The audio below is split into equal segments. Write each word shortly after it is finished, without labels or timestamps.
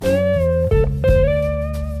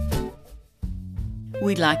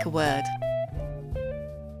We'd Like a Word.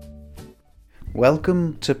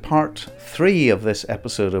 Welcome to part 3 of this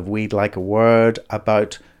episode of We'd Like a Word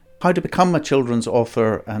about how to become a children's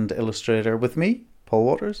author and illustrator with me, Paul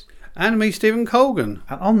Waters. And me, Stephen Colgan.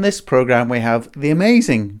 And on this programme we have the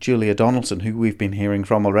amazing Julia Donaldson, who we've been hearing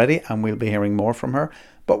from already, and we'll be hearing more from her.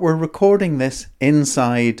 But we're recording this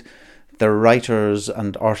inside the writers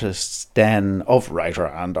and artists' den of writer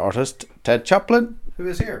and artist Ted Chaplin, who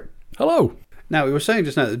is here. Hello. Now, we were saying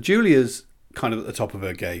just now that Julia's kind of at the top of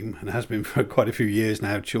her game and has been for quite a few years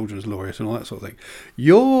now, children's laureate and all that sort of thing.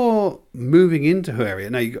 You're moving into her area.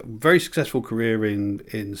 Now, you've got a very successful career in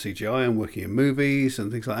CGI and working in movies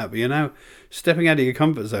and things like that, but you're now stepping out of your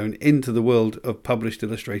comfort zone into the world of published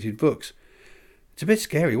illustrated books. It's a bit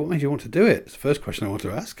scary. What made you want to do it? It's the first question I want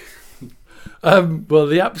to ask. Well,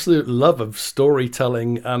 the absolute love of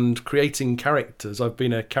storytelling and creating characters. I've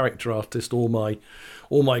been a character artist all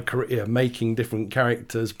my career, making different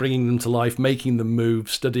characters, bringing them to life, making them move,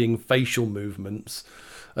 studying facial movements.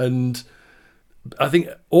 And I think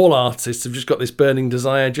all artists have just got this burning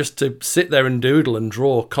desire just to sit there and doodle and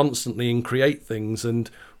draw constantly and create things. And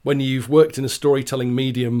when you've worked in a storytelling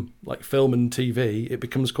medium like film and TV, it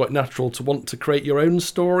becomes quite natural to want to create your own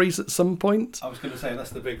stories at some point. I was going to say, that's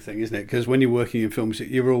the big thing, isn't it? Because when you're working in films,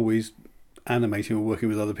 you're always animating or working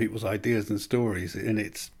with other people's ideas and stories, and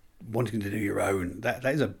it's wanting to do your own. That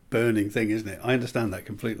is a burning thing, isn't it? I understand that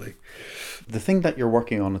completely. The thing that you're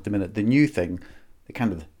working on at the minute, the new thing, the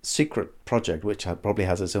kind of secret project, which probably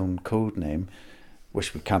has its own code name,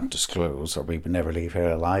 which we can't disclose or we would never leave here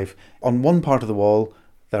alive. On one part of the wall,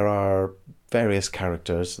 there are various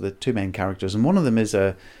characters, the two main characters, and one of them is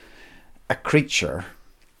a creature,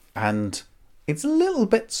 and it's a little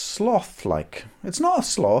bit sloth-like. It's not a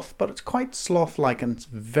sloth, but it's quite sloth-like, and it's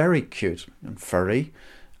very cute and furry.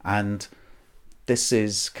 And this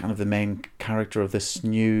is kind of the main character of this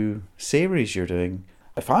new series you're doing.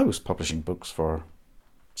 If I was publishing books for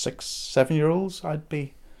 6-7-year-olds, I'd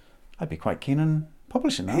be quite keen on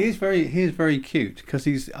publishing that. He is very cute because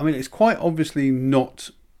it's quite obviously not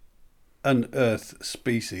an Earth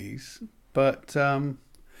species, but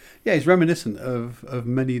he's reminiscent of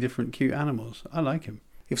many different cute animals. I like him.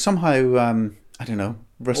 You've somehow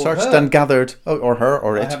researched and gathered, or her,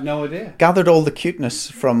 or it. I have no idea. Gathered all the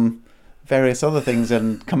cuteness from various other things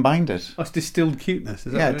and combined it. Oh, it's distilled cuteness.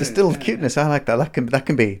 Is that what it distilled is? cuteness. I like that. That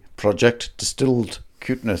can be Project Distilled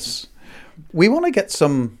Cuteness. We want to get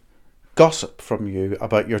some gossip from you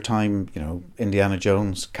about your time. Indiana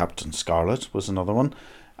Jones, Captain Scarlet was another one,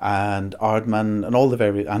 and Aardman, and all the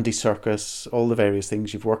various Andy Serkis, all the various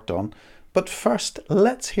things you've worked on. But first,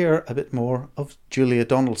 let's hear a bit more of Julia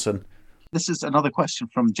Donaldson. This is another question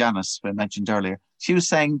from Janice, who I mentioned earlier. She was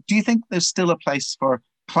saying, do you think there's still a place for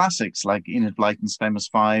classics like Enid Blyton's Famous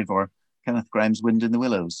Five or Kenneth Grahame's Wind in the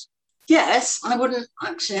Willows? Yes, I wouldn't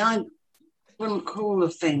call a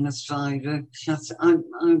Famous Five a classic.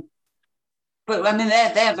 But I mean,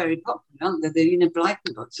 they're very popular, aren't they? The Enid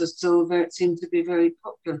Blyton books are still seem to be very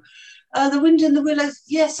popular. The Wind in the Willows,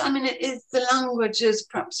 yes. I mean, the language is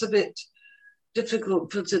perhaps a bit difficult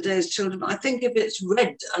for today's children. I think if it's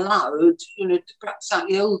read aloud, perhaps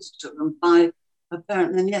slightly older to them by a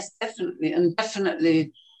parent, then yes, definitely. And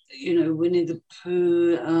definitely, Winnie the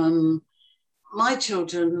Pooh. My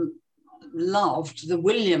children loved the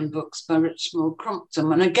William books by Richard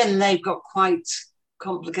Crompton. And again, they've got quite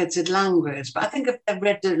complicated language. But I think if they're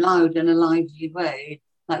read aloud in a lively way,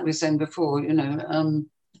 like we were saying before, then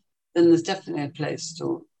there's definitely a place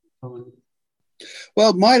for them.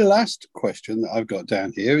 Well, my last question that I've got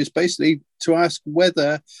down here is basically to ask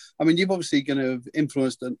whether, you've obviously going to have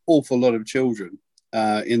influenced an awful lot of children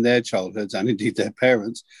in their childhoods and indeed their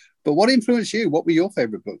parents. But what influenced you? What were your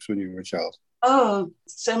favourite books when you were a child? Oh,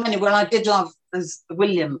 so many. Well, I did love the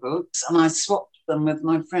William books, and I swapped them with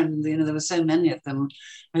my friend. There were so many of them.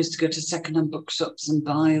 I used to go to second-hand bookshops and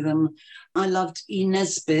buy them. I loved E.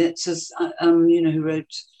 Nesbit, who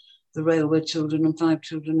wrote The Railway Children and Five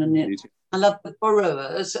Children and It. I love The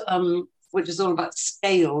Borrowers, which is all about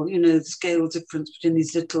scale, the scale difference between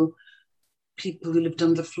these little people who lived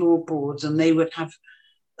under floorboards, and they would have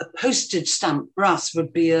a postage stamp for us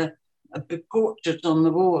would be a big portrait on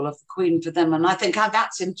the wall of the Queen for them. And I think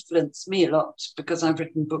that's influenced me a lot because I've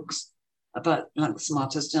written books about, like The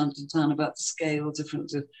Smartest Aunt in Town, about scale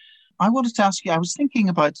differences. I wanted to ask you, I was thinking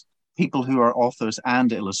about people who are authors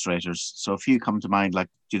and illustrators. So a few come to mind, like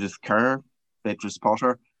Judith Kerr, Beatrice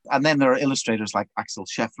Potter. And then there are illustrators like Axel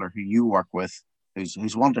Scheffler, who you work with,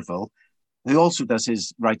 who's wonderful, who also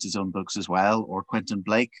writes his own books as well, or Quentin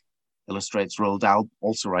Blake illustrates. Roald Dahl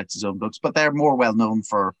also writes his own books, but they're more well known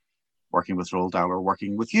for working with Roald Dahl or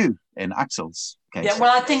working with you in Axel's case. Yeah,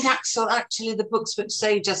 well, I think Axel, actually, the books which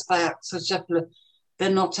say just by Axel Scheffler, they're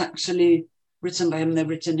not actually written by him, they're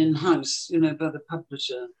written in-house, by the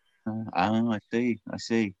publisher. I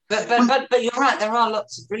see. But you're right, there are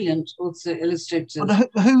lots of brilliant also illustrators. Well,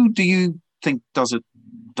 who do you think does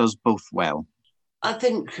both well? I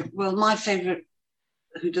think, well, my favourite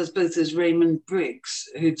who does both is Raymond Briggs,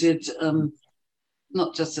 who did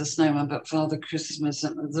not just The Snowman, but Father Christmas.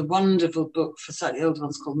 And there's a wonderful book for slightly older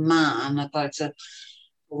ones called Man, about a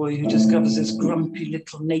boy who discovers this grumpy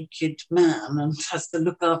little naked man and has to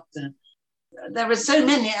look after him. There are so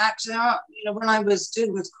many, actually. When I was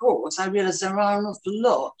doing this course, I realised there are an awful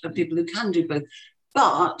lot of people who can do both.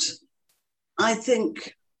 But I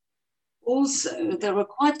think also there are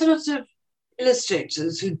quite a lot of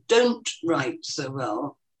illustrators who don't write so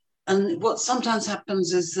well. And what sometimes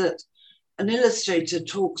happens is that an illustrator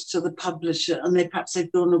talks to the publisher and they've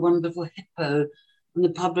drawn a wonderful hippo, and the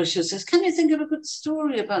publisher says, can you think of a good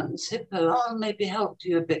story about this hippo? I'll maybe help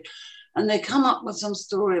you a bit. And they come up with some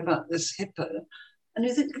story about this hippo. And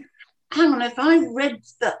you think, hang on, if I read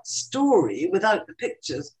that story without the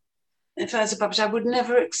pictures, if I was a publisher, I would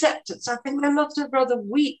never accept it. So I think there are lots of rather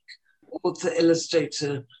weak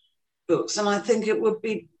author-illustrator books. And I think it would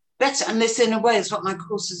be better, and this in a way is what my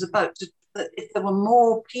course is about, that if there were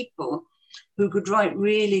more people who could write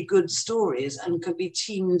really good stories and could be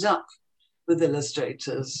teamed up with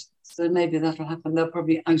illustrators. So maybe that'll happen. They'll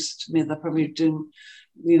probably oust me. They'll probably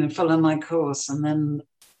follow my course and then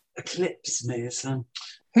eclipse me. So,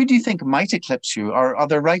 who do you think might eclipse you? Or are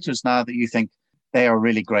there writers now that you think they are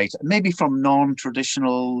really great, maybe from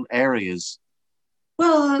non-traditional areas?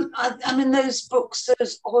 Well, I mean, those books,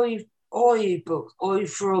 those Oi books, Oi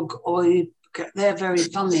Frog, Oi, they're very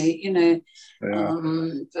funny,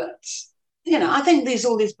 but, I think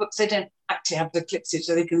all these books, they don't actually have to eclipse each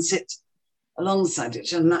other. They can sit alongside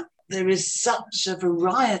each other. And that there is such a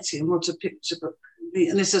variety in what a picture book can be.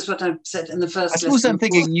 And this is what I've said in the first lesson. I suppose I'm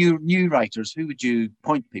thinking new writers. Who would you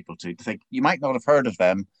point people to think you might not have heard of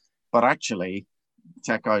them, but actually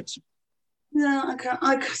check out? No,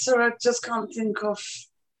 I just can't think of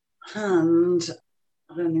hand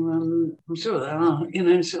of anyone. I'm sure there are,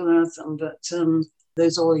 sure there are some, but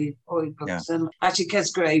those Oi books. Yeah. Actually,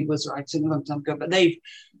 Kes Gray was writing a long time ago, but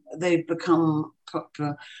they've become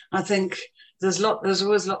popular. I think there's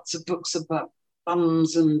always lots of books about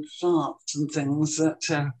bums and farts and things that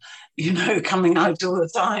coming out all the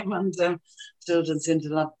time, and children seem to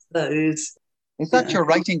love those. Is that your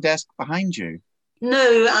writing desk behind you?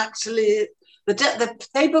 No, actually, the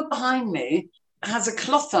table behind me has a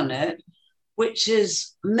cloth on it, which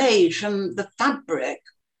is made from the fabric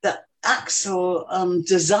that Axel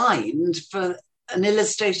designed for an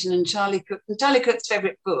illustration in Charlie Cook's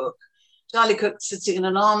favourite book. Charlie Cook sitting in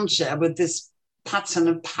an armchair with this pattern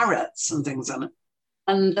of parrots and things on it.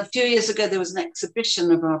 And a few years ago, there was an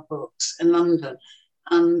exhibition of our books in London,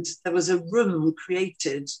 and there was a room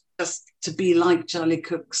created just to be like Charlie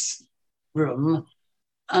Cook's room.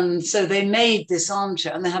 And so they made this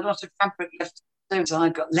armchair, and they had a lot of fabric left. So I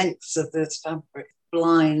got lengths of this fabric,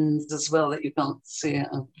 blinds as well that you can't see it.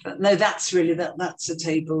 But no, that's really that's a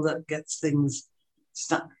table that gets things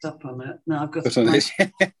stacked up on it. Now I've got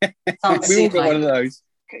we all got one of those.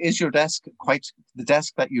 Is your desk the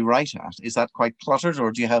desk that you write at? Is that quite cluttered,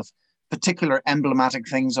 or do you have particular emblematic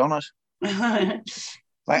things on it?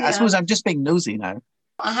 I suppose I'm just being nosy now.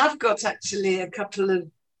 I have got actually a couple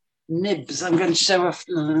of nibs I'm going to show off.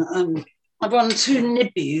 I've won 2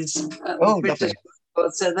 nibbies. Lovely.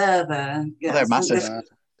 So they're there. Yes. They're massive.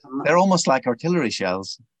 They're almost like artillery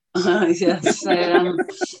shells. Yes. So,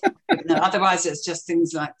 otherwise, it's just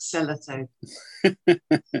things like sellotape.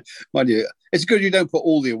 Mind you, it's good you don't put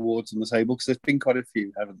all the awards on the table, because there's been quite a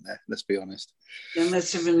few, haven't there? Let's be honest. Yeah,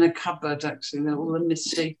 most of them in the cupboard, actually. They're all the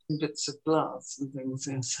misshapen bits of glass and things.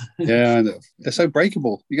 Yes. Yeah, I know. They're so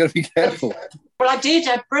breakable. You got to be careful. Well, I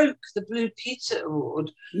broke the Blue Peter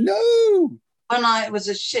Award. No! When I was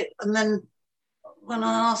a ship. And then when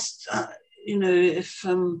I asked, if...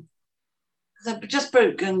 I just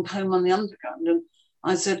broke going home on the Underground, and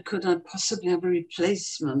I said, could I possibly have a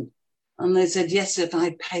replacement? And they said, yes, if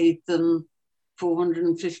I paid them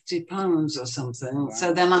 £450 or something. Wow.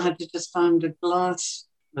 So then I had to just find a glass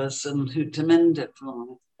person to mend it for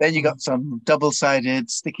me. Then you got some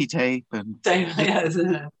double-sided sticky tape and get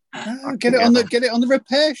it on the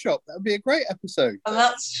repair shop. That would be a great episode. Oh,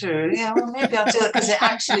 that's true. Yeah, well, maybe I'll do it, because it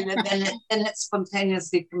actually then it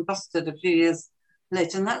spontaneously combusted a few years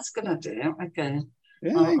later, and that's a good idea. Okay.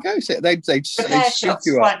 Yeah, there you go. So they'd scoop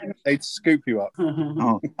you up. They'd scoop you up.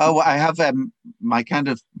 I have my kind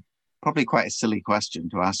of probably quite a silly question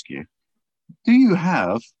to ask you. Do you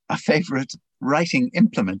have a favourite writing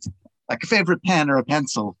implement, like a favourite pen or a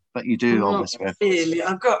pencil that you do all this with? Really,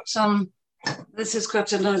 I've got some. This is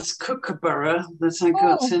quite a nice kookaburra that I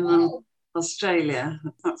got in Australia.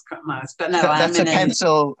 That's quite nice. But no, that's a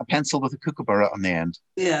pencil with a kookaburra on the end.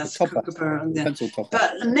 Yes, kookaburra on the end. Pencil topper.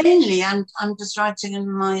 But mainly, I'm just writing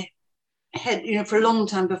in my head. For a long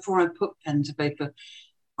time before I put pen to paper,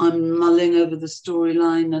 I'm mulling over the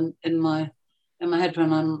storyline and in my head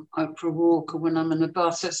when I'm out for a walk or when I'm in a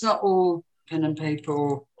bus. So it's not all pen and paper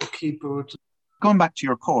or keyboard. Going back to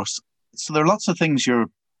your course, so there are lots of things you're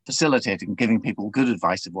facilitating, giving people good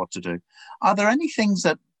advice of what to do. Are there any things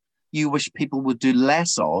that you wish people would do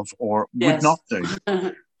less of or would not do?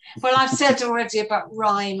 Well, I've said already about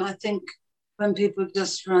rhyme. I think when people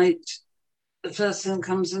just write, the first thing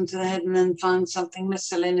comes into their head and then find something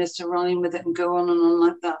miscellaneous to rhyme with it and go on and on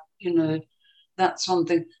like that, that's one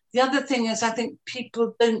thing. The other thing is I think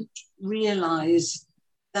people don't realise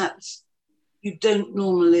that you don't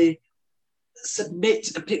normally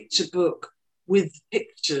submit a picture book with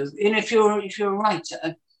pictures. If you're a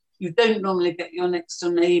writer, you don't normally get your next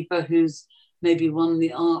door neighbour who's maybe won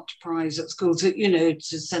the art prize at school to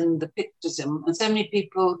send the pictures in. And so many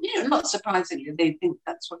people, not surprisingly, they think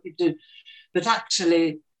that's what you do. But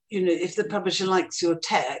actually, if the publisher likes your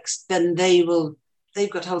text, then they've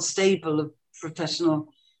got a whole stable of professional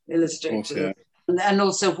illustrators. Of course, yeah. And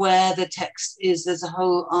also where the text is, there's a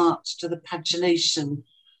whole art to the pagination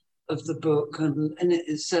of the book and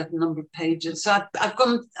a certain number of pages. So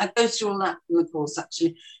I go through all that in the course,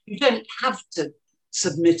 actually. You don't have to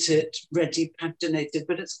submit it ready paginated,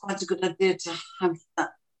 but it's quite a good idea to have that,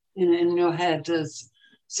 in your head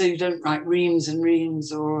so you don't write reams and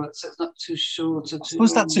reams or so it's not too short or too long.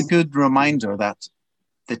 That's a good reminder that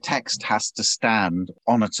the text has to stand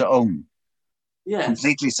on its own. Yes.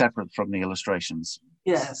 Completely separate from the illustrations.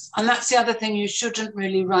 Yes. And that's the other thing, you shouldn't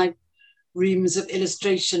really write reams of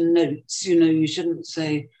illustration notes. You shouldn't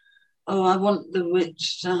say, oh, I want the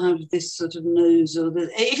witch to have this sort of nose or this.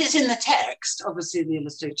 If it's in the text, obviously the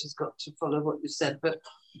illustrator's got to follow what you said, but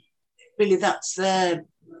really that's their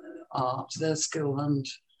art, their skill. And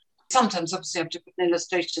sometimes obviously you have to put an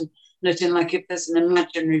illustration note in, like if there's an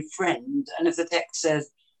imaginary friend and if the text says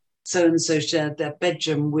so-and-so shared their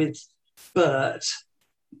bedroom with Bert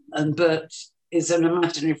and Bert is an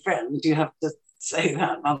imaginary friend, you have to say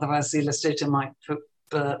that, otherwise the illustrator might put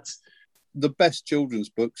Bert. The best children's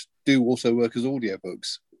books do also work as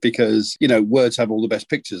audiobooks because words have all the best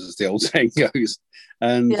pictures, as the old saying goes,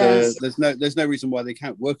 and yes. There's no reason why they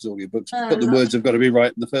can't work as audiobooks, but the words have got to be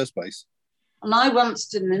right in the first place. And I once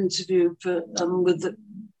did an interview with the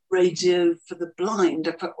Radio for the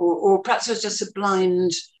Blind, or perhaps it was just a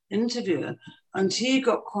blind interviewer, and he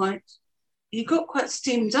got quite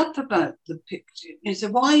steamed up about the picture. He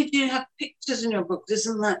said, why do you have pictures in your book?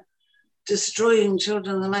 Isn't that destroying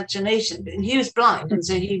children's imagination? And he was blind, and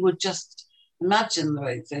so he would just imagine the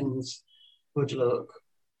way things would look.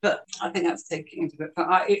 But I think that's taking it a bit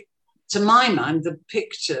far. To my mind, the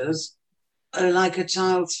pictures are like a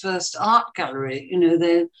child's first art gallery.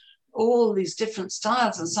 They're all these different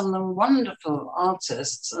styles, and some of them wonderful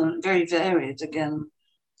artists, very varied again.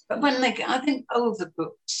 But I think older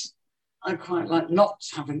books, I quite like not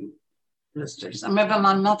having illustrations. I remember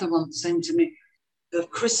my mother once saying to me, of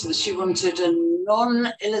Christmas, she wanted a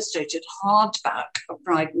non-illustrated hardback of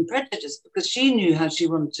Pride and Prejudice because she knew how she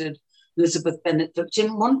wanted Elizabeth Bennet, but she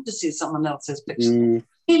didn't want to see someone else's picture. It's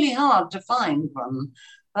really hard to find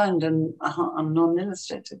a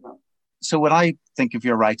non-illustrated one. So when I think of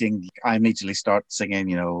your writing, I immediately start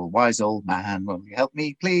singing, wise old man, will you help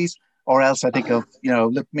me, please? Or else I think of,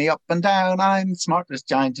 look me up and down, I'm the smartest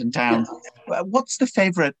giant in town. Yeah. What's the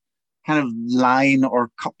favourite kind of line or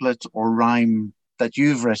couplet or rhyme that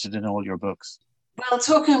you've written in all your books? Well,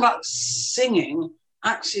 talking about singing,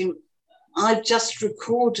 actually, I've just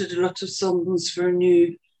recorded a lot of songs for a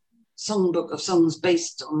new songbook of songs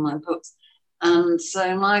based on my books. And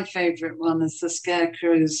so my favourite one is the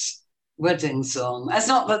Scarecrow's wedding song. It's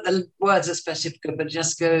not that the words are especially good, but it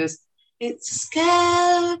just goes, it's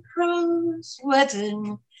Scarecrow's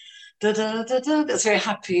wedding. Da, da, da, da. It's a very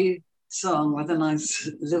happy song with a nice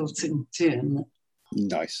lilting tune.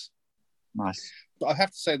 Nice. I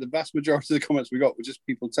have to say the vast majority of the comments we got were just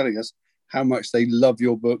people telling us how much they love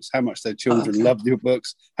your books, how much their children love your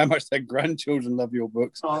books, how much their grandchildren love your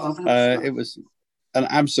books. It was an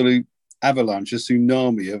absolute avalanche, a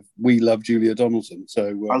tsunami of we love Julia Donaldson.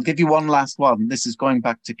 So I'll give you one last one. This is going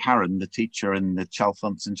back to Karen, the teacher in the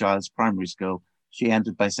Chalfont St Giles Primary School. She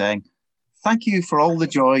ended by saying, "Thank you for all the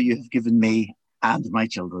joy you have given me and my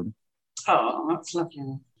children." Oh, that's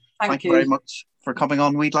lovely. Thank you very much for coming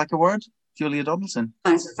on We'd Like a Word. Julia Donaldson.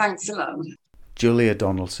 Thanks a lot. Julia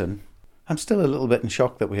Donaldson. I'm still a little bit in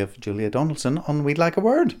shock that we have Julia Donaldson on We'd Like a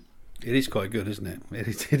Word. It is quite good, isn't it?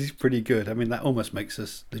 It is pretty good. I mean, that almost makes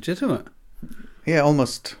us legitimate. Yeah,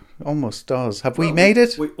 almost does. Have we made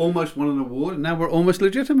it? We almost won an award, and now we're almost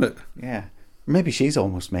legitimate. Yeah. Maybe she's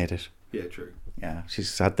almost made it. Yeah, true. Yeah,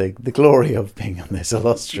 she's had the glory of being on this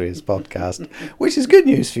illustrious podcast, which is good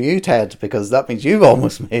news for you, Ted, because that means you've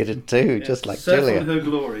almost made it too, just like Julia. Surf on her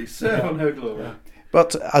glory. Surf on her glory.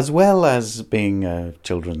 But as well as being a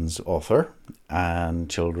children's author and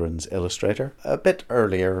children's illustrator, a bit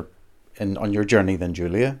earlier on your journey than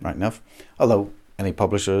Julia, right enough, although any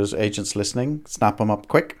publishers, agents listening, snap them up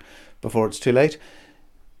quick before it's too late,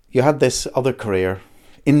 you had this other career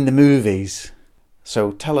in the movies.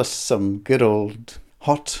 So tell us some good old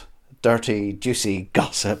hot, dirty, juicy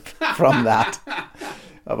gossip from that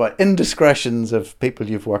about indiscretions of people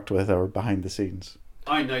you've worked with or behind the scenes.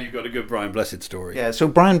 I know you've got a good Brian Blessed story. Yeah, so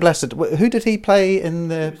Brian Blessed, who did he play in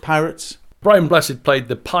the Pirates? Brian Blessed played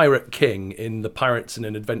the Pirate King in The Pirates and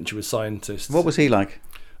an Adventure with Scientists. What was he like?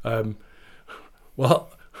 Well,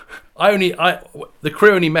 the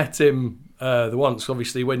crew only met him the once.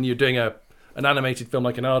 Obviously, when you're doing an animated film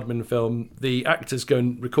like an Aardman film, the actors go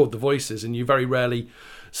and record the voices, and you very rarely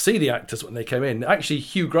see the actors when they come in. Actually,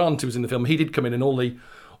 Hugh Grant, who was in the film, he did come in, and all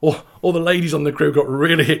the ladies on the crew got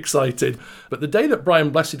really excited. But the day that Brian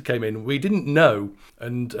Blessed came in, we didn't know,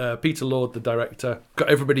 and Peter Lord, the director, got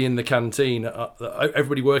everybody in the canteen,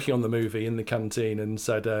 everybody working on the movie in the canteen, and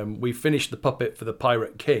said, "We finished the puppet for the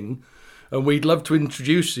Pirate King, and we'd love to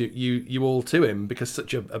introduce you all to him because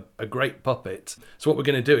such a great puppet. So what we're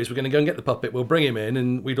going to do is we're going to go and get the puppet, we'll bring him in,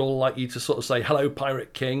 and we'd all like you to sort of say, 'Hello,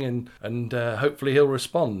 Pirate King,' and hopefully he'll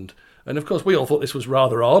respond." And of course, we all thought this was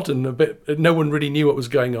rather odd and a bit. No one really knew what was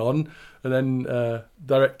going on. And then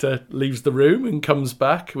director leaves the room and comes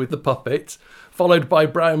back with the puppet, followed by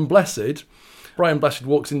Brian Blessed. Brian Blessed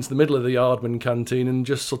walks into the middle of the Aardman canteen and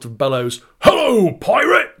just sort of bellows, "Hello,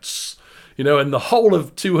 pirates!" You know, and the whole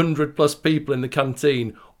of 200 plus people in the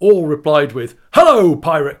canteen all replied with, "Hello,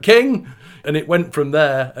 Pirate King!" And it went from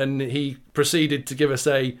there, and he proceeded to give us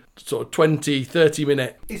a sort of 20,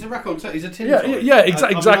 30-minute... He's a record, he's a tin Yeah, yeah,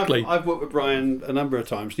 exactly. I've worked with Brian a number of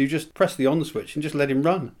times. You just press the on switch and just let him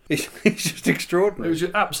run. He's just extraordinary. It was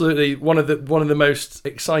just absolutely one of the most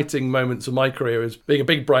exciting moments of my career as being a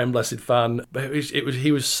big Brian Blessed fan.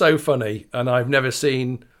 He was so funny, and I've never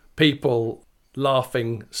seen people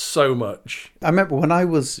laughing so much. I remember when I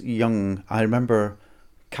was young, I remember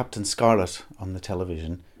Captain Scarlet on the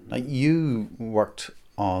television. Now, you worked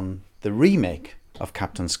on the remake of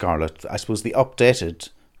Captain Scarlet. I suppose the updated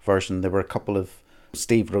version, there were a couple of...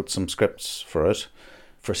 Steve wrote some scripts for it,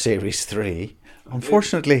 for Series 3.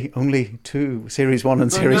 Unfortunately, only Series 1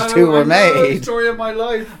 and Series 2 were made. Story of my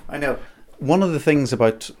life. I know. One of the things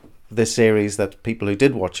about this series that people who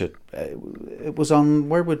did watch it, it was on...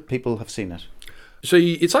 Where would people have seen it? So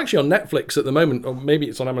it's actually on Netflix at the moment, or maybe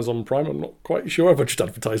it's on Amazon Prime. I'm not quite sure. I've just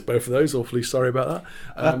advertised both of those. Awfully sorry about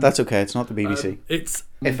that. That's okay. It's not the BBC. It's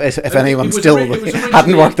if anyone still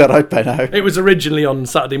hadn't worked that out by now. It was originally on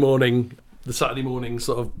Saturday morning. The Saturday morning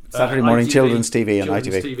sort of Saturday morning ITV, children's TV and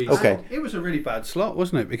ITV. Okay, It was a really bad slot,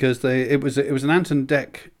 wasn't it? Because it was an Anton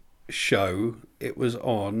Deck show. It was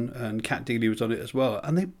on, and Cat Deeley was on it as well,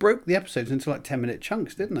 and they broke the episodes into like 10-minute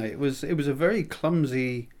chunks, didn't they? It was a very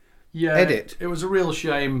clumsy. Edit. It was a real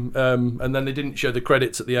shame, and then they didn't show the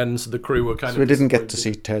credits at the end, so the crew were kind of... So we didn't get to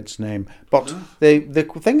see Ted's name. But the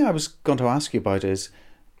thing I was going to ask you about is,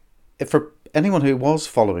 if for anyone who was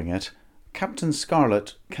following it, Captain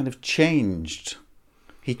Scarlet kind of changed.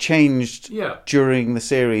 He changed during the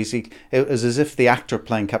series. It was as if the actor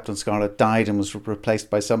playing Captain Scarlet died and was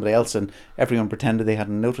replaced by somebody else, and everyone pretended they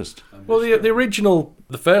hadn't noticed. Well,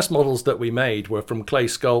 the first models that we made were from clay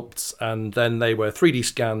sculpts, and then they were 3D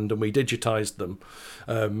scanned, and we digitized them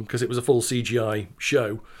because it was a full CGI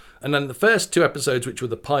show. And then the first two episodes, which were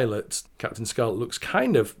the pilots, Captain Scarlet looks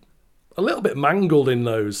kind of a little bit mangled in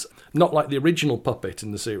those, not like the original puppet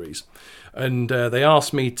in the series. And they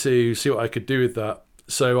asked me to see what I could do with that.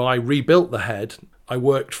 So I rebuilt the head. I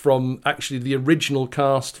worked from actually the original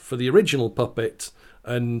cast for the original puppet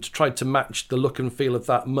and tried to match the look and feel of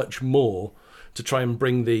that much more to try and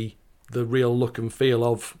bring the real look and feel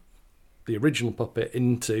of the original puppet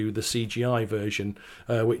into the CGI version,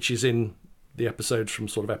 which is in the episodes from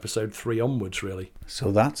sort of episode 3 onwards, really.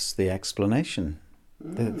 So that's the explanation.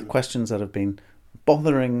 The questions that have been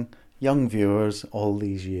bothering young viewers all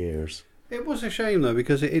these years. It was a shame, though,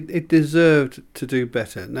 because it deserved to do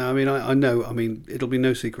better. Now, I mean, I know, it'll be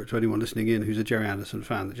no secret to anyone listening in who's a Gerry Anderson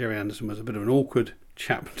fan that Gerry Anderson was a bit of an awkward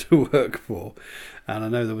chap to work for. And I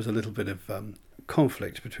know there was a little bit of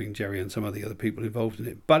conflict between Jerry and some of the other people involved in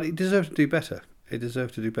it, but it deserved to do better. It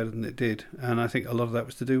deserved to do better than it did. And I think a lot of that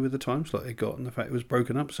was to do with the time slot it got and the fact it was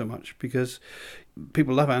broken up so much, because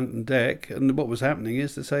people love Ant and Dec, and what was happening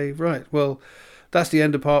is to say, right, well, that's the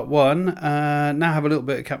end of part one. Now have a little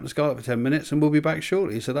bit of Captain Scarlet for 10 minutes and we'll be back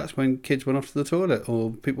shortly. So that's when kids went off to the toilet,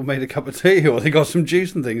 or people made a cup of tea, or they got some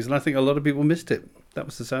juice and things. And I think a lot of people missed it. That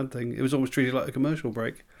was the sad thing. It was almost treated like a commercial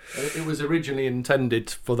break. It was originally intended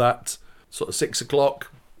for that sort of 6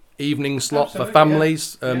 o'clock evening slot. Absolutely, for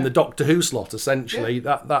families. yeah. The Doctor Who slot, essentially.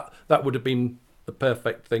 Yeah. That would have been the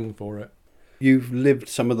perfect thing for it. You've lived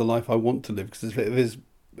some of the life I want to live, because if there's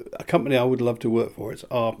a company I would love to work for, it's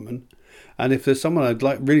Aardman. And if there's someone I'd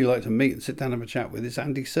really like to meet and sit down and have a chat with, it's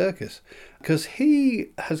Andy Serkis. Because he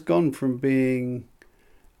has gone from being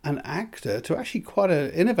an actor to actually quite an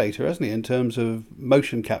innovator, hasn't he, in terms of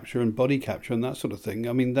motion capture and body capture and that sort of thing.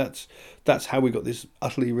 I mean, that's how we got this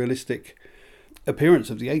utterly realistic appearance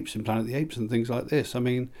of the apes in Planet of the Apes and things like this. I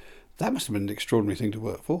mean, that must have been an extraordinary thing to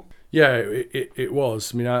work for. Yeah, it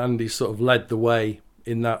was. I mean, Andy sort of led the way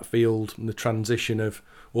in that field, and the transition of,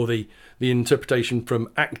 or the interpretation from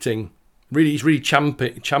acting. He's really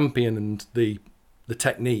championed the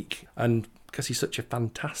technique, and because he's such a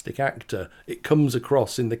fantastic actor, it comes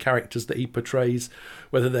across in the characters that he portrays,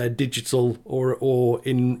 whether they're digital or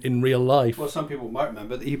in real life. Well, some people might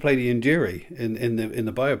remember that he played Ian Dury in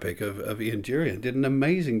the biopic of Ian Dury, and did an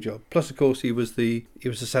amazing job. Plus, of course, he was a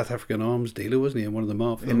South African arms dealer, wasn't he, in one of the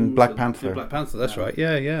Marvel films? In Black Panther. In Black Panther, that's right.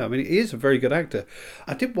 Yeah. I mean, he is a very good actor.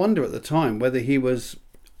 I did wonder at the time whether he was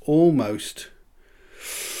almost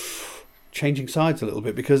changing sides a little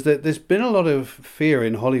bit, because there's been a lot of fear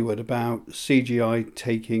in Hollywood about CGI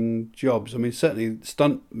taking jobs. I mean, certainly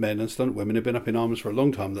stunt men and stunt women have been up in arms for a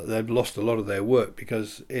long time, that they've lost a lot of their work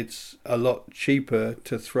because it's a lot cheaper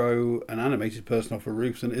to throw an animated person off a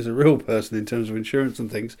roof than it is a real person in terms of insurance and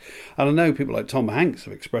things. And I know people like Tom Hanks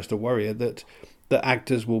have expressed a worry that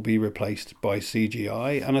actors will be replaced by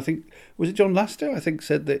CGI. And I think, was it John Lasseter, I think,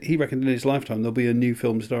 said that he reckoned in his lifetime there'll be a new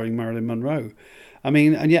film starring Marilyn Monroe. I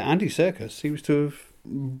mean, and yet Andy Serkis seems to have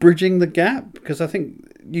bridging the gap, because I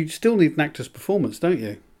think you still need an actor's performance, don't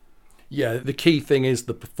you? Yeah, the key thing is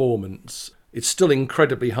the performance. It's still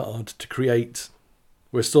incredibly hard to create.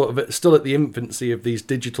 We're sort of still at the infancy of these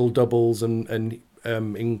digital doubles and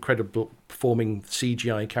incredible performing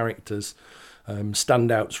CGI characters.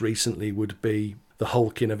 Standouts recently would be the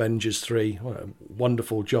Hulk in Avengers 3. What a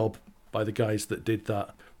wonderful job by the guys that did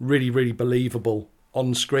that. Really, really believable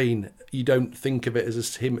on screen. You don't think of it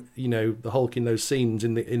as him, the Hulk in those scenes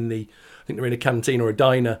in the I think they're in a canteen or a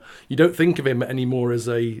diner. You don't think of him anymore as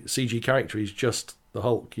a CG character. He's just the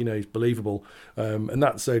Hulk. He's believable, and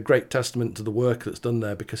that's a great testament to the work that's done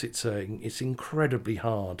there, because it's incredibly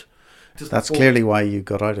hard. That's clearly why you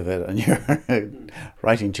got out of it, and you're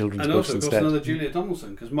writing children's books instead. And also, of course, another Julia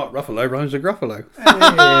Donaldson, because Mark Ruffalo rhymes with Gruffalo.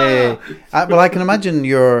 Hey. Well, I can imagine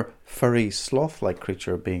your furry sloth-like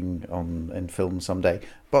creature being in film someday.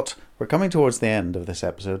 But we're coming towards the end of this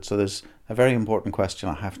episode, so there's a very important question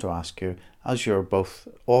I have to ask you. As you're both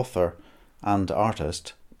author and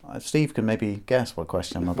artist, Steve can maybe guess what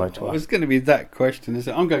question I'm about to ask. It's going to be that question, is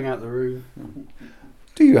it? I'm going out the room.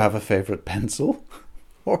 Do you have a favourite pencil?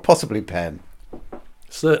 Or possibly pen?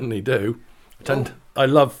 Certainly do. I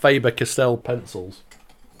love Faber-Castell pencils.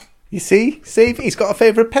 You see, Steve, he's got a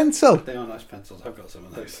favourite pencil. They are nice pencils. I've got some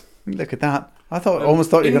of those. Look at that. I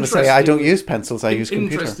almost thought you were going to say, I don't use pencils, I use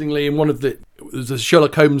computer. Interestingly, in one of there's a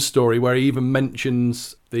Sherlock Holmes story where he even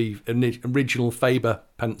mentions the original Faber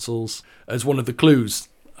pencils as one of the clues.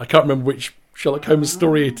 I can't remember which Sherlock Holmes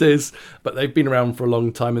story it is, but they've been around for a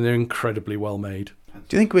long time and they're incredibly well made.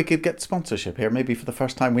 Do you think we could get sponsorship here? Maybe for the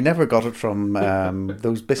first time. We never got it from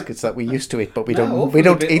those biscuits that we used to eat, but we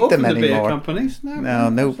don't eat them anymore. Beer companies.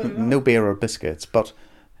 No beer or biscuits. But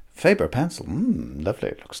Faber pencil, lovely.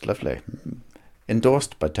 It looks lovely.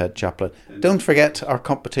 Endorsed by Ted Chaplin. Don't forget our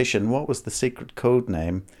competition. What was the secret code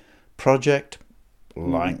name? Project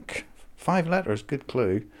Blank. 5 letters, good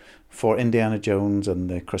clue, for Indiana Jones and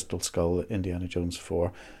the Crystal Skull, Indiana Jones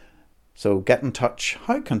 4. So get in touch.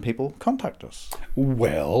 How can people contact us?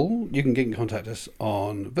 Well, you can get in contact us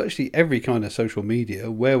on virtually every kind of social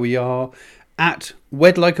media, where we are at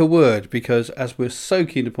Wed Like a Word, because as we're so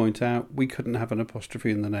keen to point out, we couldn't have an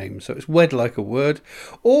apostrophe in the name. So it's Wed Like a Word.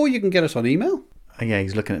 Or you can get us on email. Yeah,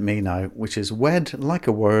 he's looking at me now, which is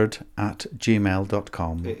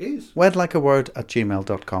wedlikeaword@gmail.com. It is.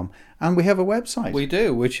 Wedlikeaword@gmail.com. And we have a website. We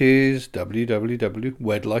do, which is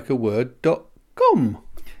www.wedlikeaword.com.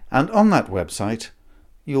 And on that website,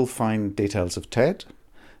 you'll find details of Ted,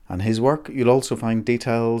 and his work. You'll also find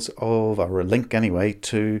details of, or a link anyway,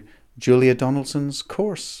 to Julia Donaldson's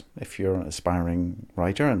course if you're an aspiring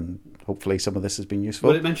writer, and hopefully some of this has been useful.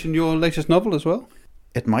 Will it mention your latest novel as well?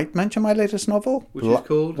 It might mention my latest novel,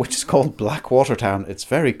 Which is called Blackwater Town. It's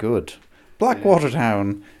very good. Blackwater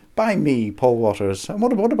Town by me, Paul Waters. And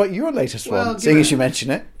what about your latest one, seeing as you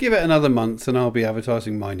mention it? Give it another month and I'll be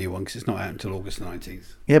advertising my new one because it's not out until August the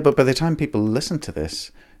 19th. Yeah, but by the time people listen to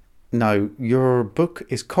this, now your book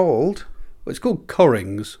is called... Well, it's called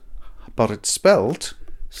Corrings. But it's spelt...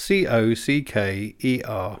 Cockerings,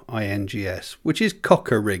 which is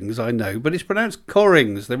cocker rings, I know, but it's pronounced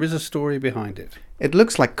Corrings. There is a story behind it. It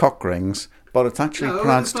looks like cock rings, but it's actually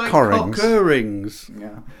pronounced it's like corrings. Cockerings.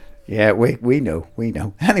 Yeah, we know.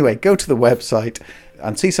 Anyway, go to the website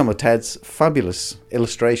and see some of Ted's fabulous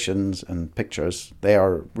illustrations and pictures. They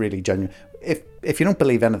are really genuine. If you don't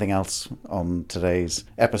believe anything else on today's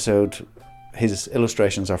episode, his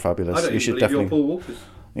illustrations are fabulous. I don't you should believe definitely. you're Paul Walters.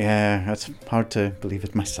 Yeah, it's hard to believe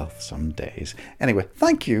it myself some days. Anyway,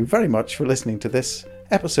 thank you very much for listening to this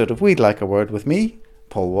episode of We'd Like a Word with me,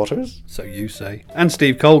 Paul Waters. So you say. And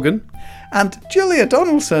Steve Colgan. And Julia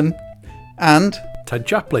Donaldson. And Ted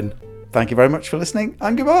Chaplin. Thank you very much for listening,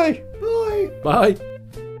 and goodbye. Bye.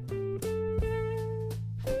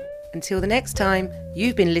 Until the next time,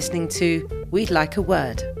 you've been listening to We'd Like a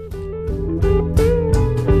Word.